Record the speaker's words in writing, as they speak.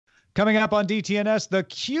Coming up on DTNS, the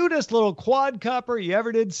cutest little quadcopter you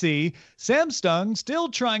ever did see. Samsung still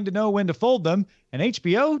trying to know when to fold them, and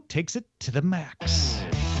HBO takes it to the max.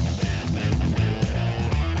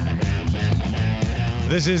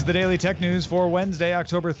 This is the Daily Tech News for Wednesday,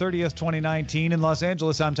 October 30th, 2019. In Los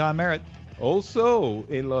Angeles, I'm Tom Merritt. Also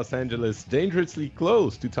in Los Angeles, dangerously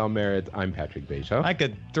close to Tom Merritt, I'm Patrick Beja. I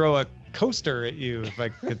could throw a coaster at you if I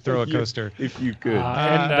could throw a coaster. If you could.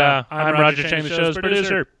 And I'm Roger Chang, the show's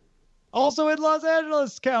producer. Also in Los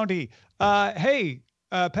Angeles County.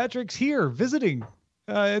 Patrick's here visiting.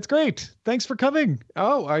 It's great. Thanks for coming.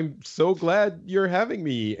 Oh, I'm so glad you're having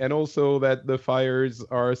me, and also that the fires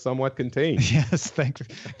are somewhat contained. Yes,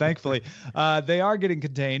 thankfully. They are getting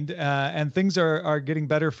contained, and things are getting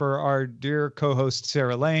better for our dear co-host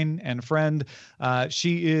Sarah Lane and friend.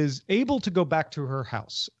 She is able to go back to her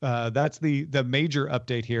house. That's the major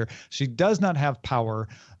update here. She does not have power.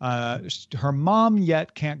 Her mom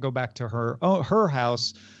yet can't go back to her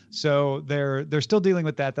house. So they're still dealing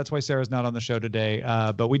with that. That's why Sarah's not on the show today.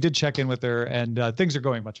 But we did check in with her, and things are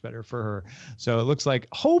going much better for her. So it looks like,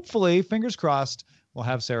 hopefully, fingers crossed, we'll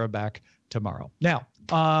have Sarah back tomorrow. Now,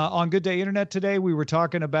 on Good Day Internet today, we were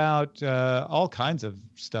talking about all kinds of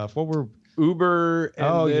stuff. What were Uber and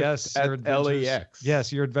Lyft at LAX.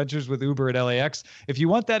 Yes, your adventures with Uber at LAX. If you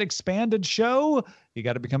want that expanded show, you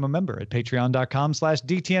got to become a member at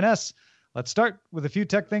patreon.com/DTNS. Let's start with a few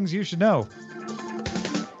tech things you should know.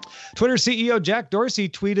 Twitter CEO Jack Dorsey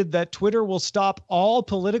tweeted that Twitter will stop all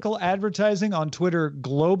political advertising on Twitter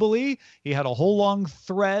globally. He had a whole long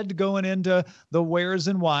thread going into the wheres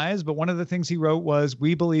and whys, but one of the things he wrote was,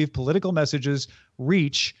 "We believe political messages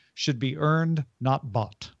reach should be earned, not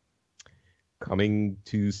bought." Coming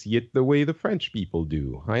to see it the way the French people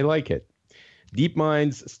do. I like it.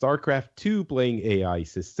 DeepMind's StarCraft 2 playing AI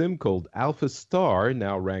system called Alpha Star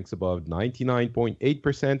now ranks above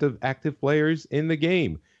 99.8% of active players in the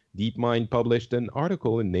game. DeepMind published an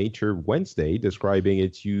article in Nature Wednesday describing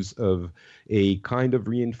its use of a kind of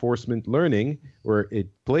reinforcement learning where it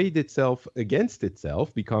played itself against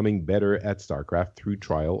itself, becoming better at StarCraft through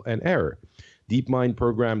trial and error. DeepMind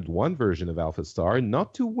programmed one version of Alpha Star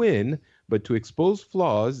not to win, but to expose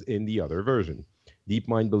flaws in the other version.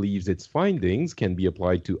 DeepMind believes its findings can be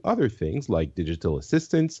applied to other things like digital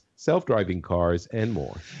assistants, self-driving cars, and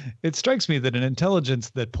more. It strikes me that an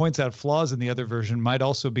intelligence that points out flaws in the other version might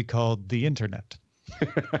also be called the internet.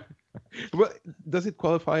 Well, does it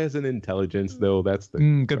qualify as an intelligence, though? That's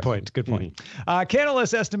the good point. Good point.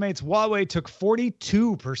 Canalys estimates Huawei took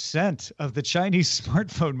 42% of the Chinese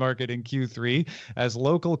smartphone market in Q3 as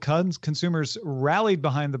local consumers rallied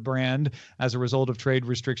behind the brand as a result of trade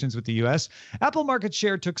restrictions with the U.S. Apple market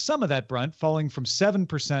share took some of that brunt, falling from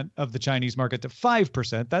 7% of the Chinese market to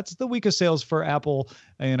 5%. That's the weakest sales for Apple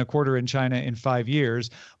in a quarter in China in 5 years.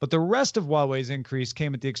 But the rest of Huawei's increase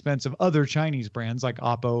came at the expense of other Chinese brands like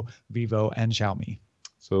Oppo, Vivo, and Xiaomi.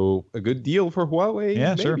 So a good deal for Huawei,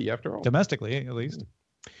 maybe, after all. Domestically, at least.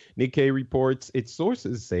 Nikkei reports its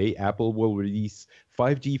sources say Apple will release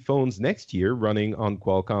 5G phones next year running on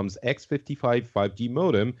Qualcomm's X55 5G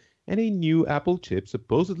modem and a new Apple chip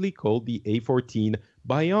supposedly called the A14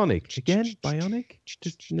 Bionic. Again, Bionic?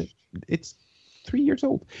 It's 3 years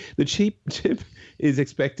old. The chip is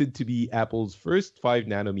expected to be Apple's first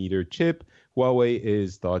 5-nanometer chip. Huawei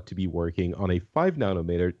is thought to be working on a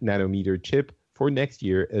 5-nanometer chip for next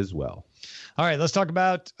year as well. All right, let's talk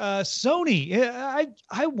about Sony.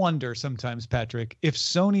 I wonder sometimes, Patrick, if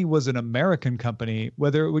Sony was an American company,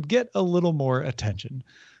 whether it would get a little more attention,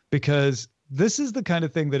 because this is the kind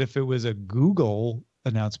of thing that if it was a Google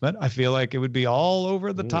announcement, I feel like it would be all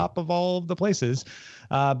over the top of all of the places.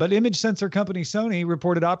 But image sensor company Sony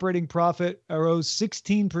reported operating profit rose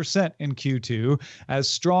 16% in Q2 as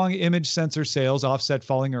strong image sensor sales offset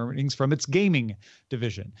falling earnings from its gaming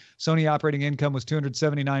division. Sony operating income was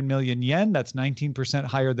 279 million yen. That's 19%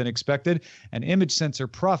 higher than expected. And image sensor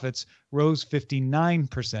profits rose 59%.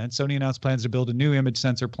 Sony announced plans to build a new image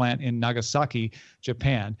sensor plant in Nagasaki,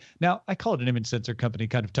 Japan. Now, I call it an image sensor company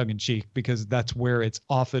kind of tongue-in-cheek because that's where it's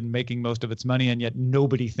often making most of its money, and yet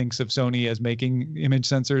nobody thinks of Sony as making image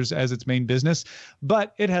sensors as its main business.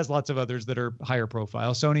 But it has lots of others that are higher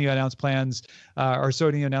profile. Sony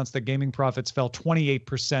announced that gaming profits fell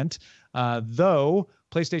 28%, though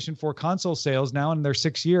PlayStation 4 console sales now in their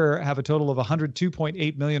 6th year have a total of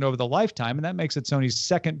 102.8 million over the lifetime, and that makes it Sony's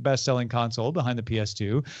second best-selling console behind the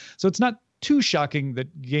PS2. So it's not too shocking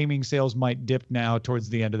that gaming sales might dip now towards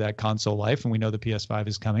the end of that console life, and we know the PS5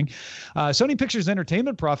 is coming. Sony Pictures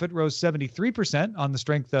Entertainment profit rose 73% on the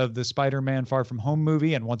strength of the Spider-Man Far From Home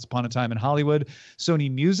movie and Once Upon a Time in Hollywood.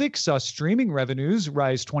 Sony Music saw streaming revenues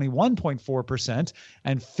rise 21.4%,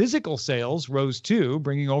 and physical sales rose too,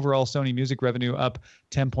 bringing overall Sony Music revenue up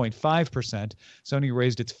 10.5%. Sony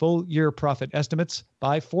raised its full-year profit estimates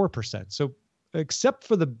by 4%. So except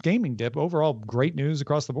for the gaming dip, overall great news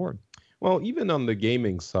across the board. Well, even on the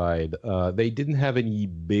gaming side, they didn't have any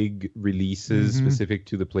big releases specific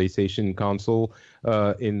to the PlayStation console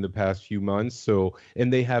in the past few months. So,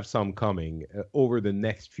 and they have some coming over the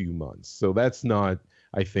next few months. So that's not,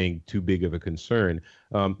 I think, too big of a concern.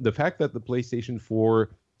 The fact that the PlayStation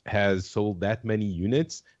 4 has sold that many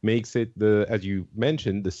units makes it, as you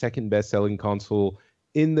mentioned, the second best-selling console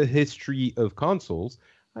in the history of consoles.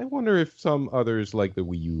 I wonder if some others like the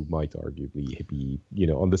Wii U might arguably be,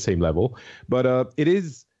 on the same level. But it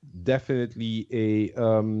is definitely a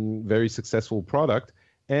very successful product.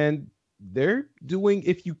 And they're doing,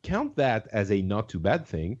 if you count that as a not too bad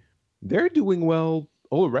thing, they're doing well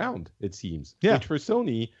all around, it seems. Yeah. Which for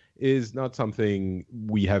Sony is not something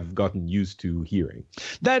we have gotten used to hearing.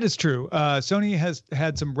 That is true. Sony has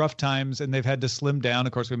had some rough times, and they've had to slim down.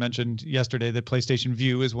 Of course, we mentioned yesterday that PlayStation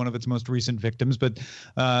Vue is one of its most recent victims, but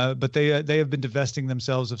they have been divesting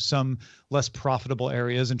themselves of some less profitable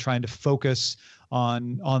areas and trying to focus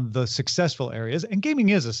on the successful areas. And gaming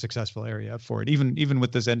is a successful area for it, even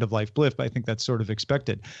with this end of life blip. I think that's sort of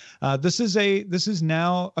expected. This is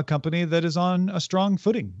now a company that is on a strong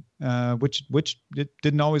footing, which it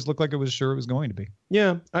didn't always look like it was sure it was going to be.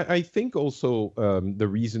 Yeah, I think also the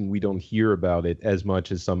reason we don't hear about it as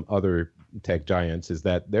much as some other tech giants is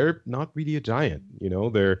that they're not really a giant.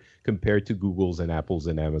 They're compared to Google's and Apple's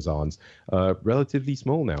and Amazon's, relatively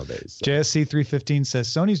small nowadays. So. JSC 315 says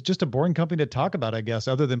Sony's just a boring company to talk about, I guess,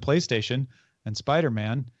 other than PlayStation and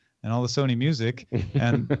Spider-Man and all the Sony music,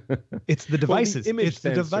 and it's the devices. Well, it's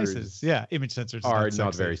the devices. Yeah, image sensors are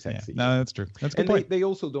not very sexy. Yeah. No, that's true. That's a good and point. They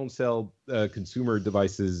also don't sell consumer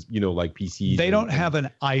devices, like PCs. They don't have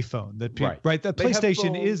an iPhone. Right. The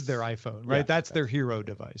PlayStation is their iPhone. Right. Yeah, that's their hero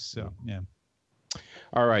device. So yeah.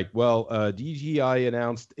 All right. Well, DJI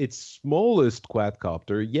announced its smallest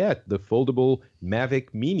quadcopter yet. The foldable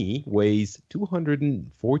Mavic Mini weighs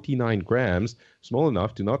 249 grams, small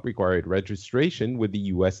enough to not require registration with the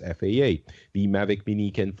US FAA. The Mavic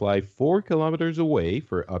Mini can fly 4 kilometers away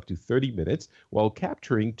for up to 30 minutes while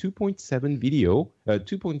capturing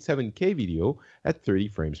 2.7K video at 30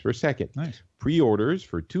 frames per second. Nice. Pre-orders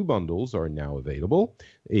for 2 bundles are now available.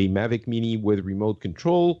 A Mavic Mini with remote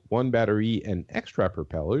control, 1 battery, and extra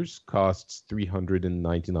propellers costs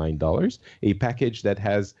 $399. A package that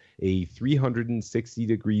has a 360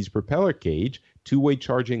 degrees propeller cage, 2-way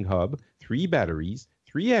charging hub, 3 batteries,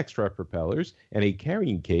 3 extra propellers, and a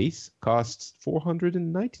carrying case costs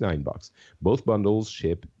 $499. Both bundles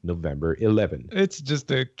ship November 11. It's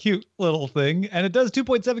just a cute little thing, and it does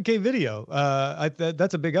 2.7K video.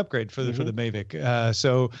 That's a big upgrade for the Mavic.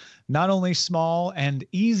 So not only small and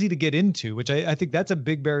easy to get into, which I think that's a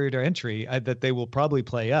big barrier to entry that they will probably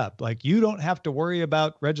play up. Like, you don't have to worry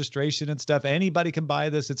about registration and stuff. Anybody can buy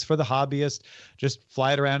this. It's for the hobbyist. Just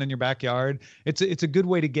fly it around in your backyard. It's a good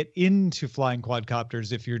way to get into flying quadcopters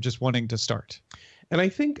if you're just wanting to start. And I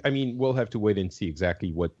think, we'll have to wait and see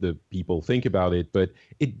exactly what the people think about it, but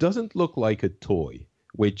it doesn't look like a toy,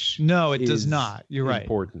 which no, it does not. You're right.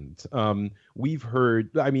 Important. We've heard,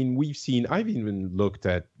 we've seen, I've even looked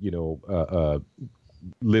at,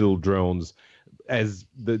 little drones as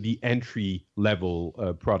the entry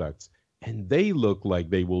level products. And they look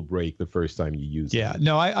like they will break the first time you use them. Yeah,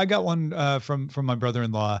 no, I got one from my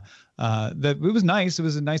brother-in-law. That it was nice. It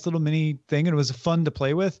was a nice little mini thing, and it was fun to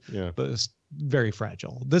play with. Yeah, but it was very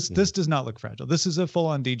fragile. This does not look fragile. This is a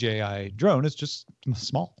full-on DJI drone. It's just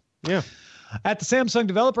small. Yeah. At the Samsung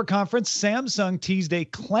Developer Conference, Samsung teased a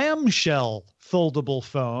clamshell foldable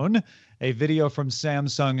phone. A video from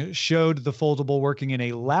Samsung showed the foldable working in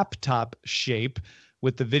a laptop shape,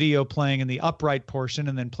 with the video playing in the upright portion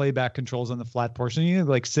and then playback controls on the flat portion. You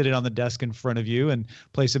like sit it on the desk in front of you and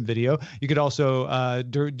play some video. You could also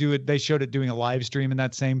do it. They showed it doing a live stream in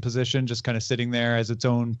that same position, just kind of sitting there as its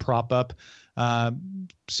own prop up.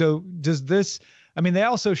 So does this, they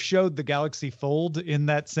also showed the Galaxy Fold in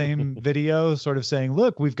that same video, sort of saying,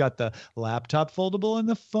 look, we've got the laptop foldable and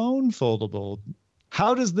the phone foldable.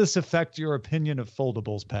 How does this affect your opinion of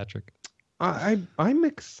foldables, Patrick? I'm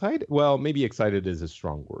excited. Well, maybe excited is a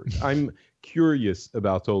strong word. I'm curious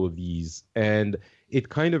about all of these, and it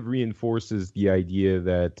kind of reinforces the idea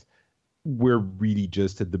that we're really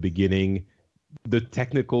just at the beginning. the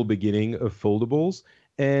technical beginning of foldables.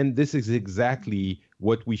 And this is exactly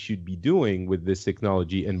what we should be doing with this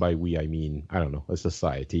technology. And by we, I mean, I don't know, a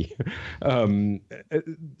society,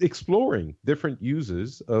 exploring different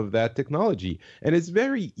uses of that technology. And it's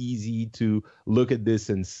very easy to look at this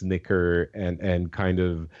and snicker and kind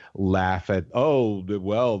of laugh at,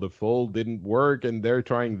 the fold didn't work and they're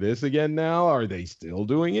trying this again now. Are they still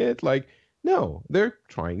doing it? Like, no, they're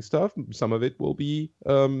trying stuff. Some of it will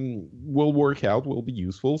work out, will be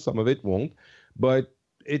useful. Some of it won't. But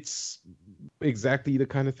it's exactly the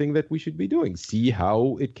kind of thing that we should be doing. See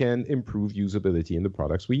how it can improve usability in the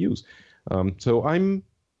products we use. So I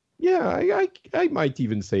might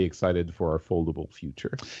even say excited for our foldable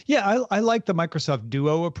future. Yeah, I like the Microsoft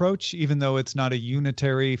Duo approach, even though it's not a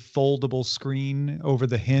unitary foldable screen over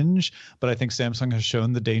the hinge. But I think Samsung has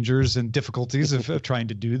shown the dangers and difficulties of trying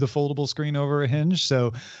to do the foldable screen over a hinge.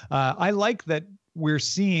 So I like that we're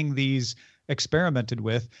seeing these experimented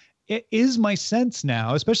with. It is my sense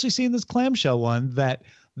now, especially seeing this clamshell one, that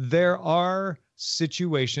there are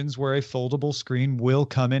situations where a foldable screen will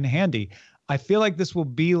come in handy. I feel like this will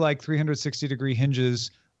be like 360-degree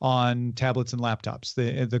hinges on tablets and laptops,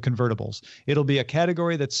 the convertibles. It'll be a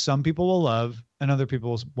category that some people will love and other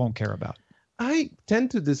people won't care about. I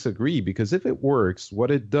tend to disagree, because if it works,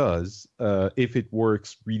 what it does, if it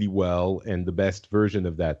works really well and the best version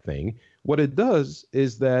of that thing, what it does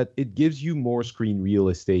is that it gives you more screen real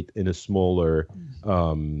estate in a smaller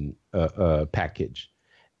package.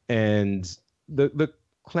 And the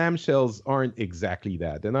clamshells aren't exactly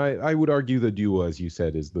that. And I would argue the Duo, as you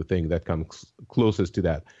said, is the thing that comes closest to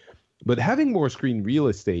that. But having more screen real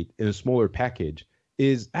estate in a smaller package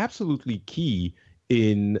is absolutely key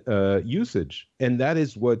in usage. And that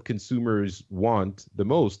is what consumers want the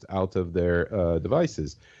most out of their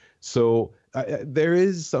devices. So there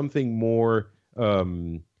is something more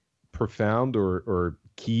profound or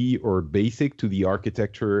key or basic to the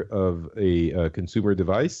architecture of a consumer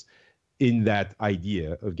device in that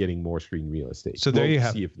idea of getting more screen real estate. So there you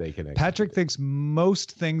have. See if they can. Patrick thinks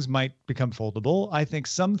most things might become foldable. I think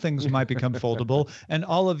some things might become foldable, and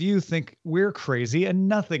all of you think we're crazy and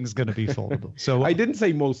nothing's going to be foldable. So I didn't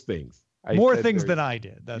say most things. More things than I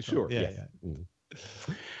did. That's sure. Right. Yeah.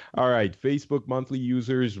 All right. Facebook monthly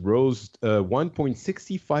users rose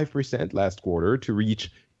 1.65% last quarter to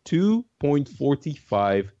reach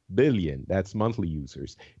 2.45 billion. That's monthly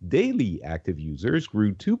users. Daily active users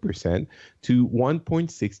grew 2% to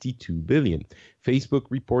 1.62 billion. Facebook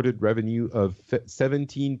reported revenue of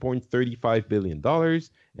 $17.35 billion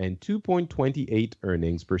and 2.28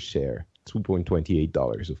 earnings per share.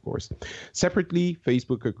 $2.28, of course. Separately,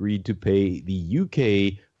 Facebook agreed to pay the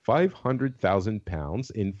UK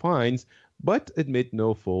 £500,000 in fines, but admit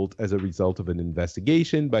no fault as a result of an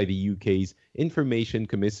investigation by the UK's Information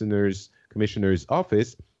Commissioner's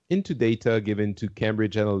Office into data given to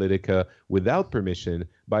Cambridge Analytica without permission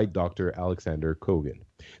by Dr. Alexander Kogan.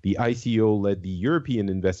 The ICO led the European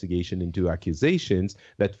investigation into accusations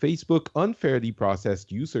that Facebook unfairly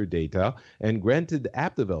processed user data and granted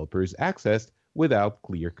app developers access without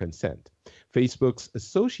clear consent. Facebook's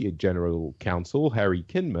Associate General Counsel, Harry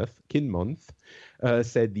Kinmonth,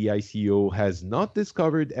 said the ICO has not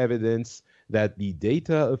discovered evidence that the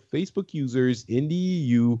data of Facebook users in the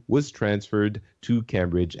EU was transferred to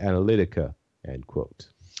Cambridge Analytica, end quote.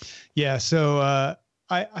 Yeah, so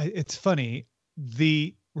it's funny.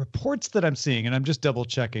 The reports that I'm seeing, and I'm just double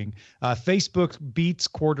checking, Facebook beats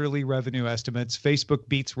quarterly revenue estimates, Facebook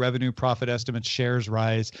beats revenue profit estimates, shares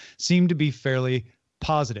rise, seem to be fairly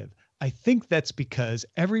positive. I think that's because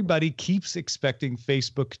everybody keeps expecting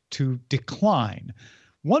Facebook to decline.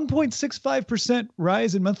 1.65%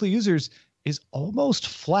 rise in monthly users is almost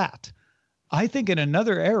flat. I think in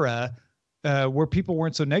another era where people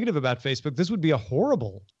weren't so negative about Facebook, this would be a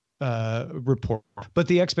horrible report. But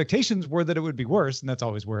the expectations were that it would be worse, and that's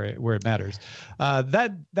always where it matters.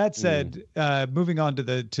 That said, moving on to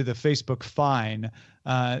the Facebook fine,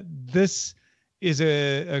 this is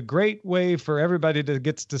a great way for everybody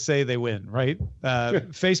gets to say they win, right?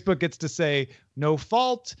 Facebook gets to say no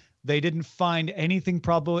fault. They didn't find any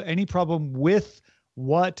problem with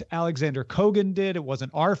what Alexander Kogan did. It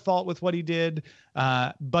wasn't our fault with what he did.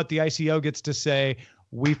 But the ICO gets to say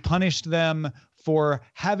we've punished them for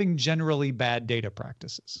having generally bad data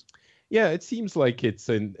practices. Yeah, it seems like it's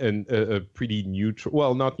a pretty neutral,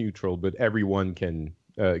 well, not neutral, but everyone can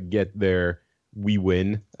get their we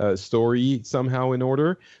win story somehow in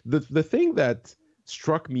order. The thing that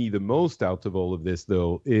struck me the most out of all of this,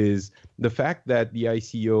 though, is the fact that the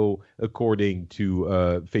ICO, according to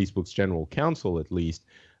Facebook's general counsel at least,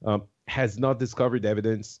 has not discovered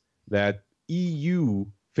evidence that EU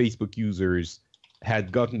Facebook users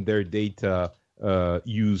had gotten their data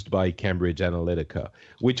used by Cambridge Analytica,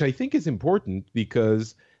 which I think is important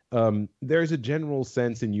because there's a general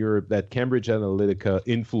sense in Europe that Cambridge Analytica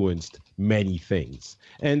influenced many things.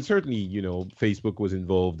 And certainly, Facebook was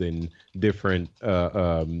involved in different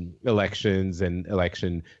elections and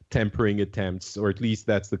election tampering attempts, or at least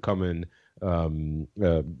that's the common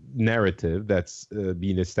narrative that's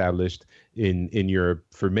been established in Europe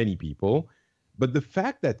for many people. But the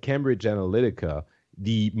fact that Cambridge Analytica,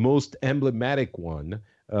 the most emblematic one,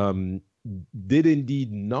 did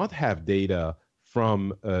indeed not have data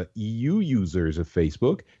from EU users of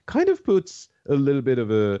Facebook, kind of puts a little bit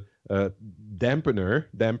of a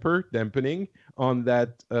dampening on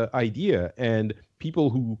that idea. And people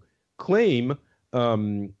who claim,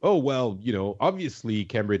 obviously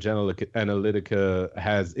Cambridge Analytica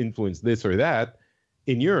has influenced this or that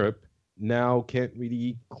in Europe, now can't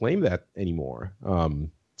really claim that anymore.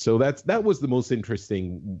 So that was the most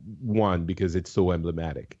interesting one because it's so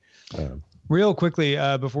emblematic. Real quickly,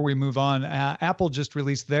 before we move on, Apple just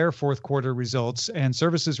released their fourth quarter results, and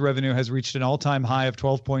services revenue has reached an all-time high of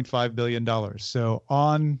 $12.5 billion. So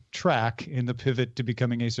on track in the pivot to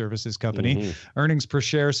becoming a services company. Mm-hmm. Earnings per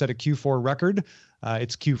share set a Q4 record.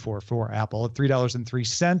 It's Q4 for Apple at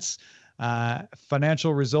 $3.03.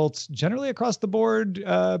 Financial results generally across the board,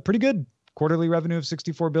 pretty good. Quarterly revenue of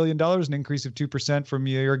 $64 billion, an increase of 2% from a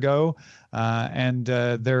year ago. And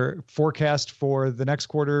their forecast for the next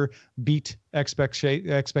quarter beat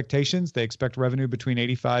expectations. They expect revenue between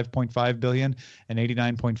 $85.5 billion and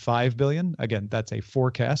 $89.5 billion. Again, that's a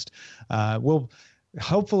forecast. We'll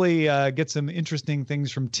hopefully get some interesting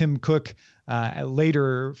things from Tim Cook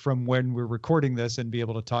later from when we're recording this and be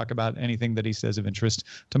able to talk about anything that he says of interest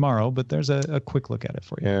tomorrow. But there's a quick look at it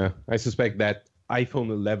for you. Yeah, I suspect that iPhone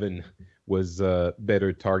 11 was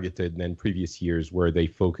better targeted than previous years where they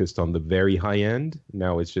focused on the very high end.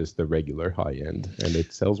 Now it's just the regular high end, and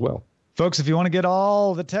it sells well. Folks, if you want to get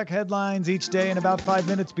all the tech headlines each day in about 5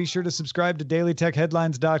 minutes, be sure to subscribe to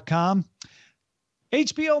dailytechheadlines.com.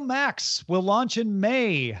 HBO Max will launch in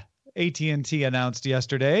May, AT&T announced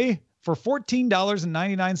yesterday, for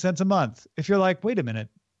 $14.99 a month. If you're like, wait a minute,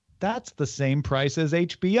 that's the same price as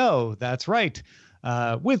HBO. That's right.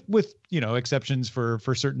 With exceptions for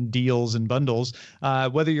certain deals and bundles.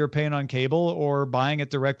 Whether you're paying on cable or buying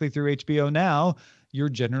it directly through HBO Now, you're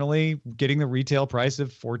generally getting the retail price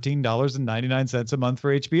of $14.99 a month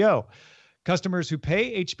for HBO. Customers who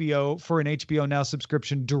pay HBO for an HBO Now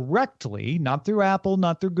subscription directly, not through Apple,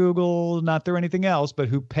 not through Google, not through anything else, but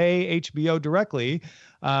who pay HBO directly,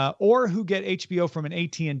 or who get HBO from an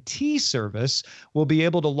AT&T service will be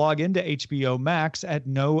able to log into HBO Max at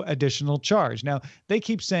no additional charge. Now, they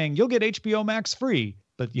keep saying you'll get HBO Max free,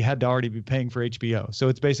 but you had to already be paying for HBO. So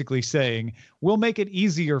it's basically saying we'll make it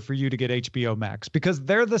easier for you to get HBO Max because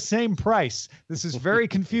they're the same price. This is very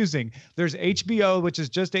confusing. There's HBO, which is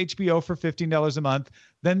just HBO for $15 a month.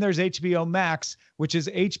 Then there's HBO Max, which is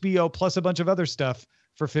HBO plus a bunch of other stuff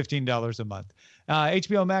for $15 a month.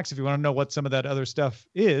 HBO Max, if you want to know what some of that other stuff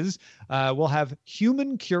is, will have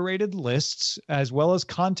human curated lists as well as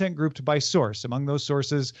content grouped by source. Among those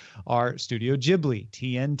sources are Studio Ghibli,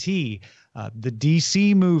 TNT, the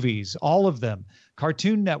DC movies, all of them,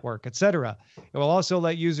 Cartoon Network, etc. It will also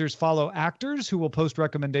let users follow actors who will post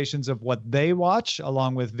recommendations of what they watch,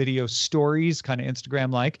 along with video stories, kind of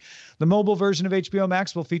Instagram-like. The mobile version of HBO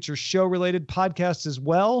Max will feature show-related podcasts as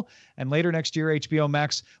well. And later next year, HBO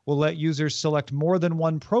Max will let users select more than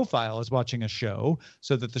one profile as watching a show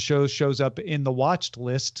so that the show shows up in the watched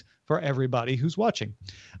list for everybody who's watching.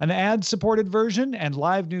 An ad-supported version and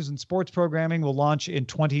live news and sports programming will launch in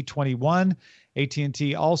 2021.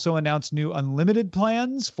 AT&T also announced new unlimited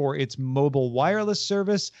plans for its mobile wireless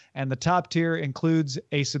service, and the top tier includes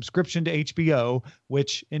a subscription to HBO,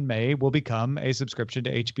 which in May will become a subscription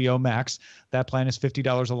to HBO Max. That plan is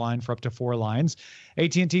 $50 a line for up to 4 lines.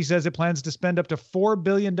 AT&T says it plans to spend up to $4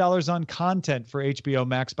 billion on content for HBO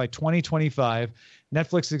Max by 2025.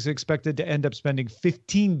 Netflix is expected to end up spending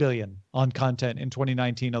 $15 billion on content in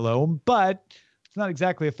 2019 alone, but it's not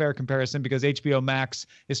exactly a fair comparison because HBO Max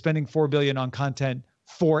is spending $4 billion on content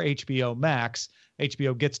for HBO Max.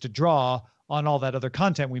 HBO gets to draw on all that other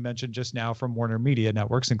content we mentioned just now from Warner Media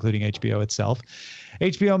Networks, including HBO itself.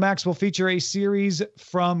 HBO Max will feature a series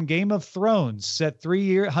from Game of Thrones set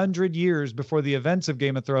 300 years before the events of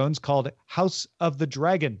Game of Thrones called House of the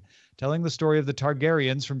Dragon, telling the story of the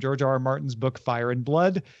Targaryens from George R.R. Martin's book Fire and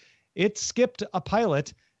Blood. It skipped a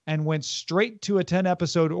pilot and went straight to a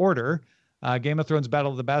 10-episode order. Game of Thrones Battle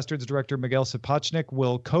of the Bastards director Miguel Sapochnik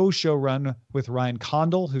will co-showrun with Ryan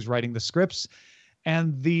Condal, who's writing the scripts.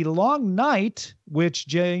 And The Long Night, which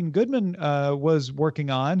Jane Goodman was working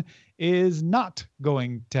on, is not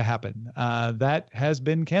going to happen. That has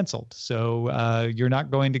been canceled. So you're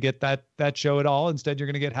not going to get that show at all. Instead, you're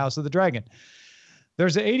going to get House of the Dragon.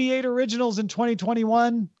 There's 88 originals in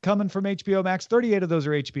 2021 coming from HBO Max. 38 of those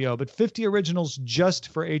are HBO, but 50 originals just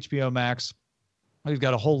for HBO Max. We've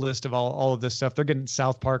got a whole list of all of this stuff. They're getting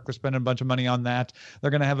South Park. They're spending a bunch of money on that. They're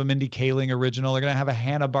going to have a Mindy Kaling original. They're going to have a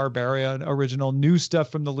Hanna-Barbera original, new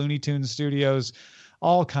stuff from the Looney Tunes studios,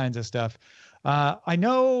 all kinds of stuff. I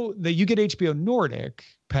know that you get HBO Nordic,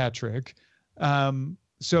 Patrick.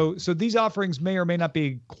 So these offerings may or may not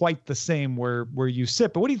be quite the same where you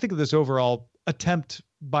sit. But what do you think of this overall attempt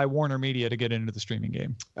by Warner Media to get into the streaming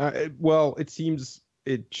game? Well, it seems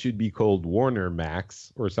it should be called Warner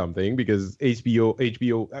Max or something, because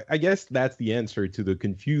HBO, I guess that's the answer to the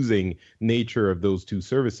confusing nature of those two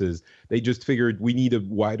services. They just figured we need a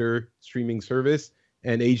wider streaming service,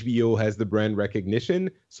 and HBO has the brand recognition,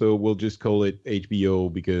 so we'll just call it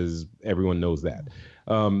HBO because everyone knows that.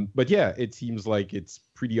 But yeah, it seems like it's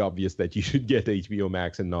pretty obvious that you should get HBO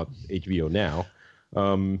Max and not HBO Now.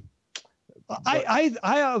 I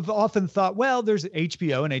have often thought, well, there's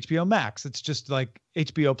HBO and HBO Max. It's just like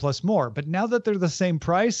HBO plus more. But now that they're the same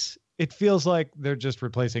price, it feels like they're just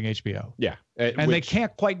replacing HBO. Yeah. And they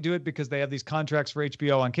can't quite do it because they have these contracts for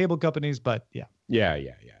HBO on cable companies. But yeah. Yeah.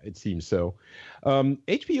 It seems so.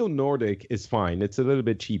 HBO Nordic is fine. It's a little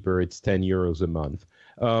bit cheaper. It's 10 euros a month.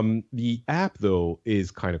 The app, though,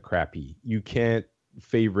 is kind of crappy. You can't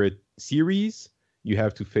favorite series. You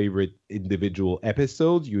have to favorite individual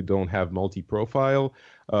episodes. You don't have multi-profile.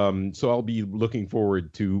 So I'll be looking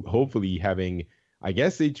forward to hopefully having, I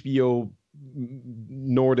guess, HBO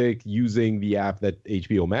Nordic using the app that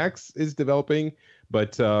HBO Max is developing.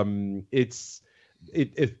 But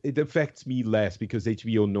it affects me less because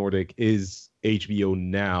HBO Nordic is HBO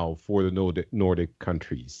Now for the Nordic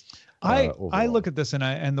countries. I look at this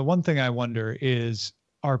and the one thing I wonder is,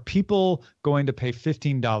 are people going to pay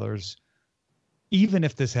 $15 even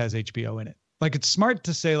if this has HBO in it? Like, it's smart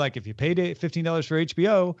to say, like, if you paid $15 for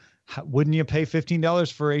HBO, wouldn't you pay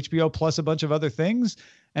 $15 for HBO plus a bunch of other things?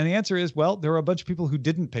 And the answer is, well, there are a bunch of people who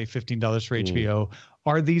didn't pay $15 for HBO.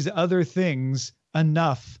 Are these other things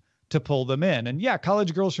enough to pull them in? And yeah,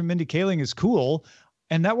 College Girls from Mindy Kaling is cool,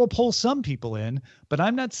 and that will pull some people in, but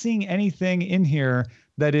I'm not seeing anything in here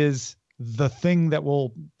that is the thing that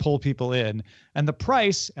will pull people in. And the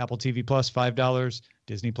price, Apple TV Plus $5,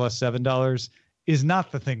 Disney Plus $7, is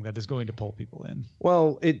not the thing that is going to pull people in.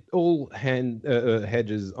 Well, it all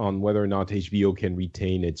hedges on whether or not HBO can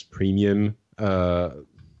retain its premium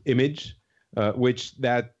image, which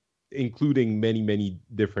that, including many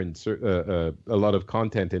different, a lot of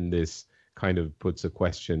content in this, kind of puts a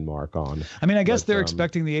question mark on. I mean, I guess they're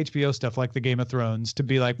expecting the HBO stuff like the Game of Thrones to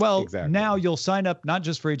be like, well, exactly. Now you'll sign up not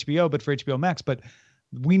just for HBO, but for HBO Max. But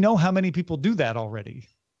we know how many people do that already.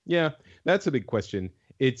 Yeah, that's a big question.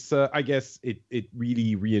 It's, I guess it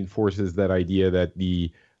really reinforces that idea that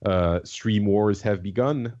the stream wars have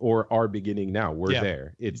begun or are beginning now. We're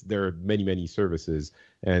there. There are many services,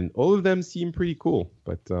 and all of them seem pretty cool.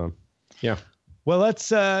 But yeah. Well, let's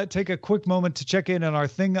take a quick moment to check in on our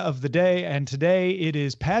thing of the day. And today it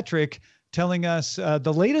is Patrick telling us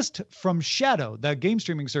the latest from Shadow, that game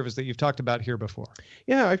streaming service that you've talked about here before.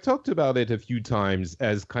 Yeah, I've talked about it a few times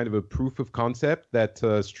as kind of a proof of concept that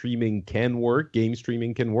streaming can work, game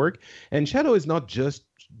streaming can work. And Shadow is not just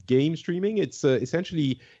game streaming. It's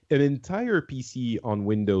essentially an entire PC on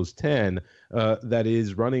Windows 10 that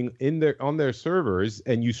is running on their servers,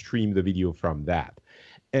 and you stream the video from that.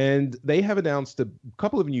 And they have announced a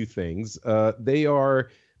couple of new things. They are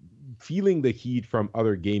feeling the heat from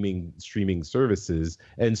other gaming streaming services,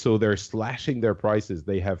 and so they're slashing their prices.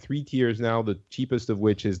 They have 3 tiers now, the cheapest of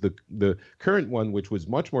which is the current one, which was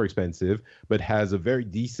much more expensive, but has a very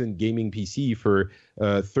decent gaming PC for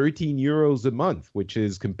 13 euros a month, which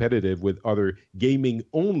is competitive with other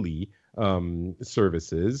gaming-only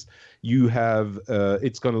services. You have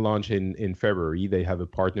it's going to launch in February. They have a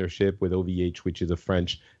partnership with OVH, which is a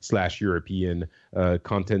French/European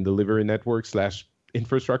content delivery network /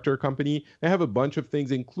 infrastructure company. They have a bunch of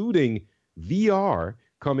things, including VR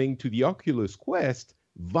coming to the Oculus Quest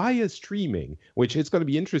via streaming, which is going to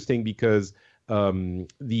be interesting because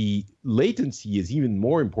the latency is even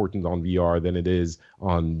more important on VR than it is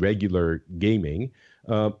on regular gaming.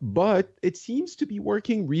 But it seems to be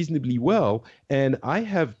working reasonably well. And I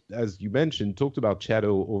have, as you mentioned, talked about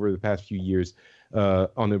Shadow over the past few years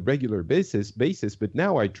on a regular basis. But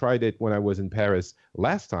now I tried it when I was in Paris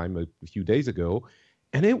last time, a few days ago,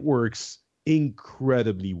 and it works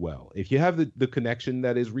incredibly well. If you have the connection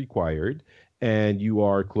that is required and you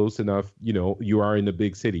are close enough, you are in a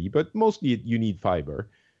big city, but mostly you need fiber.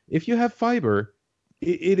 If you have fiber,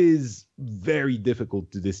 it is very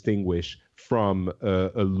difficult to distinguish from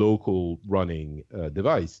a local running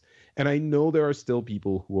device. And I know there are still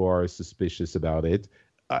people who are suspicious about it.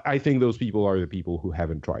 I think those people are the people who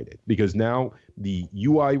haven't tried it, because now the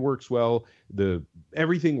UI works well,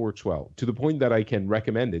 everything works well, to the point that I can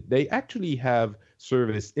recommend it. They actually have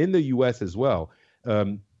service in the US as well.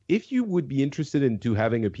 If you would be interested into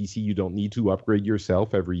having a PC, you don't need to upgrade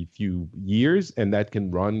yourself every few years, and that can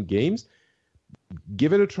run games,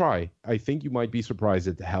 give it a try. I think you might be surprised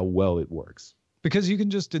at how well it works. Because you can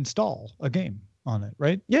just install a game on it,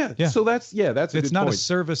 right? Yeah. So that's a good point. It's not a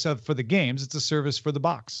service for the games. It's a service for the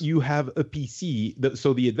box. You have a PC.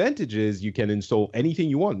 So the advantage is you can install anything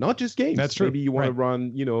you want, not just games. That's true. Maybe you want to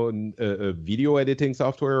run, a video editing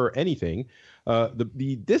software or anything.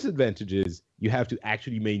 The disadvantage is you have to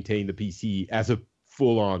actually maintain the PC as a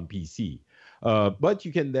full-on PC. But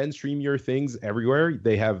you can then stream your things everywhere.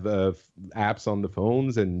 They have apps on the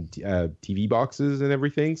phones and TV boxes and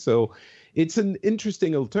everything. So it's an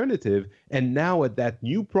interesting alternative. And now at that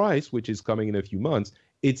new price, which is coming in a few months,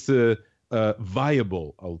 it's a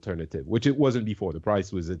viable alternative, which it wasn't before. The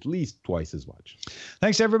price was at least twice as much.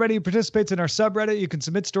 Thanks to everybody who participates in our subreddit. You can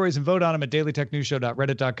submit stories and vote on them at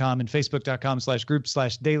dailytechnewsshow.reddit.com and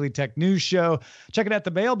facebook.com/group/dailytechnewsshow. Checking out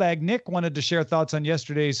the mailbag, Nick wanted to share thoughts on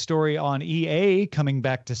yesterday's story on EA coming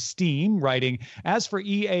back to Steam, writing, as for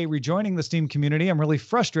EA rejoining the Steam community, I'm really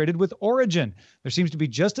frustrated with Origin. There seems to be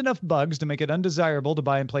just enough bugs to make it undesirable to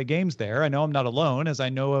buy and play games there. I know I'm not alone, as I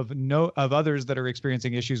know of others that are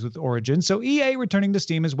experiencing issues with Origin. So EA returning to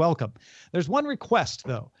Steam is welcome. There's one request,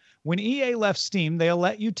 though. When EA left Steam, they'll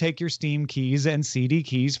let you take your Steam keys and CD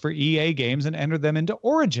keys for EA games and enter them into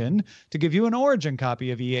Origin to give you an Origin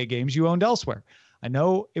copy of EA games you owned elsewhere. I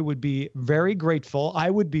know it would be very grateful.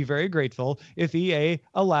 I would be very grateful if EA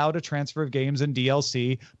allowed a transfer of games and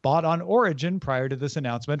DLC bought on Origin prior to this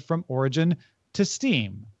announcement from Origin to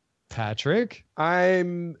Steam. Patrick?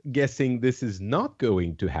 I'm guessing this is not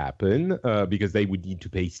going to happen because they would need to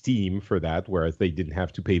pay Steam for that, whereas they didn't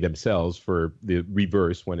have to pay themselves for the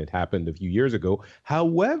reverse when it happened a few years ago.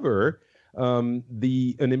 However, an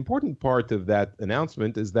important part of that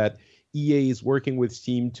announcement is that EA is working with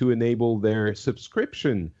Steam to enable their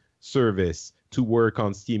subscription service to work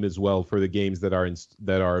on Steam as well for the games that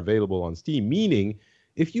are available on Steam. Meaning,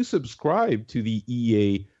 if you subscribe to the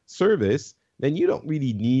EA service, then you don't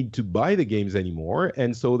really need to buy the games anymore.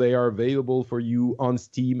 And so they are available for you on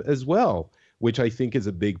Steam as well, which I think is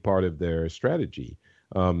a big part of their strategy.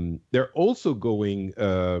 They're also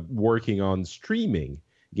working on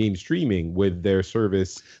game streaming with their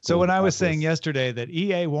service. So when I was saying yesterday that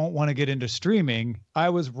EA won't want to get into streaming, I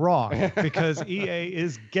was wrong, because EA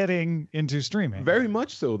is getting into streaming. Very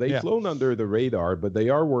much so. They've flown under the radar, but they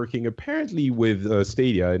are working apparently with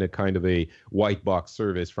Stadia in a kind of a white box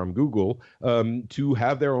service from Google to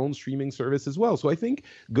have their own streaming service as well. So I think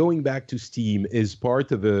going back to Steam is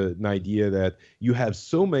part of an idea that you have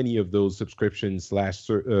so many of those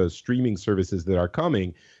subscription/streaming services that are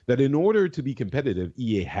coming, that in order to be competitive,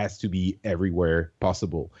 EA has to be everywhere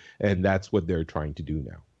possible. And that's what they're trying to do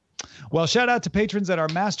now. Well, shout out to patrons at our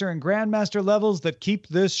Master and Grandmaster levels that keep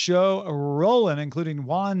this show rolling, including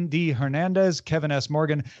Juan D. Hernandez, Kevin S.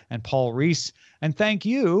 Morgan, and Paul Reese. And thank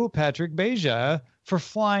you, Patrick Beja, for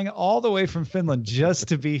flying all the way from Finland just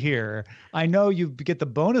to be here. I know you get the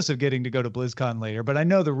bonus of getting to go to BlizzCon later, but I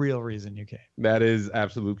know the real reason you came. That is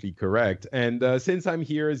absolutely correct. And since I'm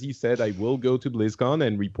here, as you said, I will go to BlizzCon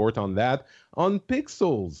and report on that on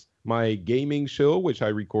Pixels, my gaming show, which I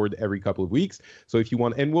record every couple of weeks. So if you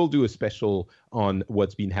want, and we'll do a special on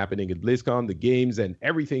what's been happening at BlizzCon, the games and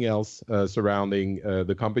everything else surrounding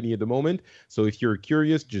the company at the moment. So if you're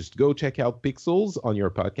curious, just go check out Pixels on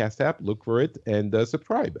your podcast app, look for it, and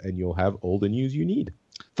subscribe, and you'll have all the news you need.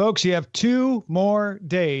 Folks, you have 2 more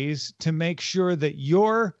days to make sure that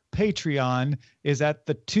your Patreon is at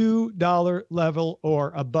the $2 level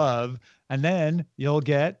or above, and then you'll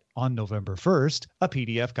get, on November 1st, a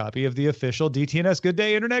PDF copy of the official DTNS Good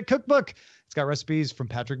Day Internet Cookbook. It's got recipes from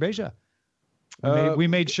Patrick Beja. We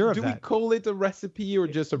made sure of that. Do we call it a recipe or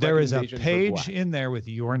just a There is a recommendation page in there with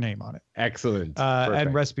your name on it. Excellent.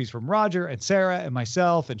 And recipes from Roger and Sarah and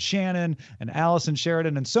myself and Shannon and Allison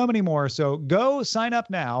Sheridan and so many more. So go sign up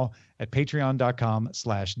now at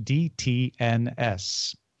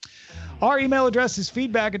patreon.com/DTNS. Our email address is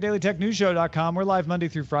feedback@dailytechnewsshow.com. We're live Monday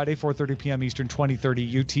through Friday, 4:30 p.m. Eastern, 20:30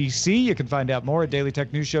 UTC. You can find out more at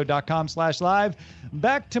dailytechnewsshow.com/live.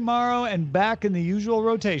 Back tomorrow and back in the usual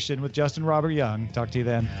rotation with Justin Robert Young. Talk to you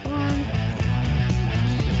then.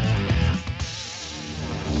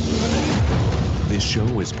 This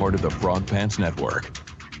show is part of the Frog Pants Network.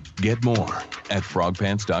 Get more at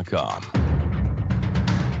frogpants.com.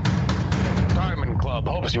 Diamond Club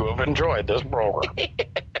hopes you have enjoyed this program.